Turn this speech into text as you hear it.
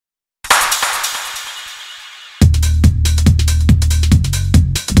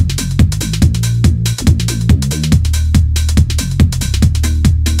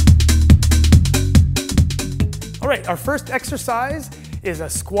right, our first exercise is a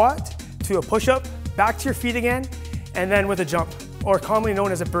squat to a push-up, back to your feet again, and then with a jump, or commonly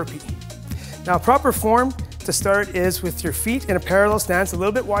known as a burpee. Now, proper form to start is with your feet in a parallel stance, a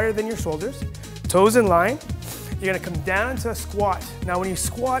little bit wider than your shoulders, toes in line. You're gonna come down into a squat. Now, when you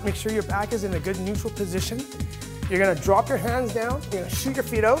squat, make sure your back is in a good neutral position. You're gonna drop your hands down, you're gonna shoot your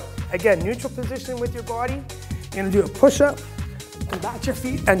feet out. Again, neutral position with your body. You're gonna do a push-up, come back to your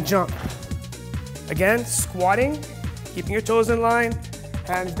feet and jump. Again, squatting, keeping your toes in line,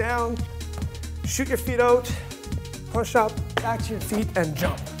 hands down, shoot your feet out, push up, back to your feet and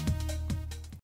jump.